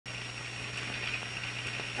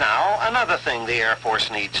Now, another thing the Air Force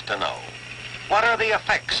needs to know. What are the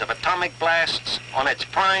effects of atomic blasts on its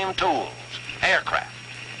prime tools, aircraft?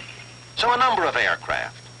 So a number of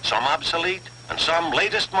aircraft, some obsolete and some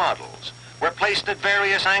latest models, were placed at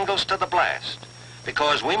various angles to the blast,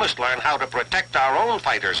 because we must learn how to protect our own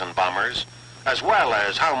fighters and bombers, as well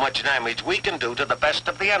as how much damage we can do to the best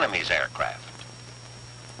of the enemy's aircraft.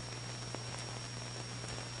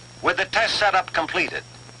 With the test setup completed,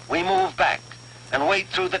 we move back and wait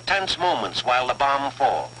through the tense moments while the bomb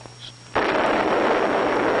falls.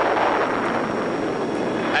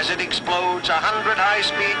 As it explodes, 100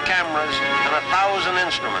 high-speed cameras and 1,000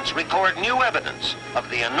 instruments record new evidence of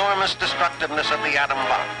the enormous destructiveness of the atom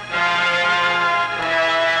bomb.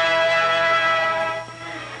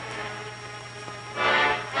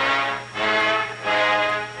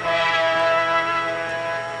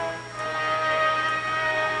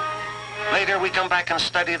 Later, we come back and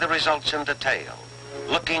study the results in detail,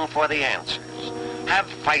 looking for the answers. Have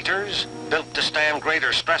fighters, built to stand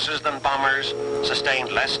greater stresses than bombers,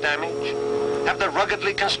 sustained less damage? Have the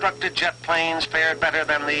ruggedly constructed jet planes fared better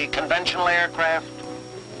than the conventional aircraft?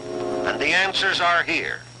 And the answers are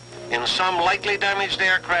here, in some lightly damaged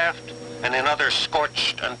aircraft and in others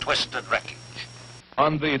scorched and twisted wreckage.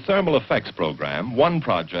 On the thermal effects program, one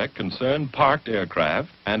project concerned parked aircraft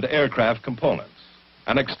and aircraft components,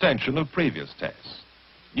 an extension of previous tests.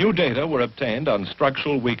 New data were obtained on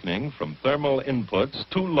structural weakening from thermal inputs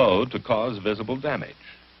too low to cause visible damage,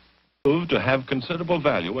 proved to have considerable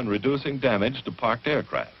value in reducing damage to parked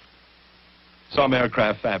aircraft. Some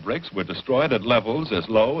aircraft fabrics were destroyed at levels as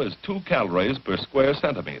low as 2 calories per square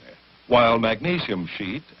centimeter, while magnesium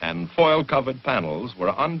sheet and foil-covered panels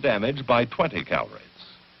were undamaged by 20 calories.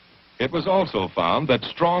 It was also found that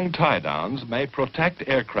strong tie-downs may protect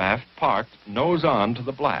aircraft parked nose-on to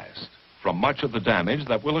the blast from much of the damage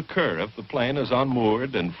that will occur if the plane is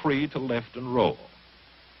unmoored and free to lift and roll.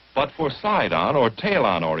 But for side-on or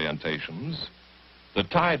tail-on orientations, the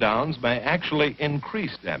tie-downs may actually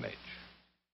increase damage.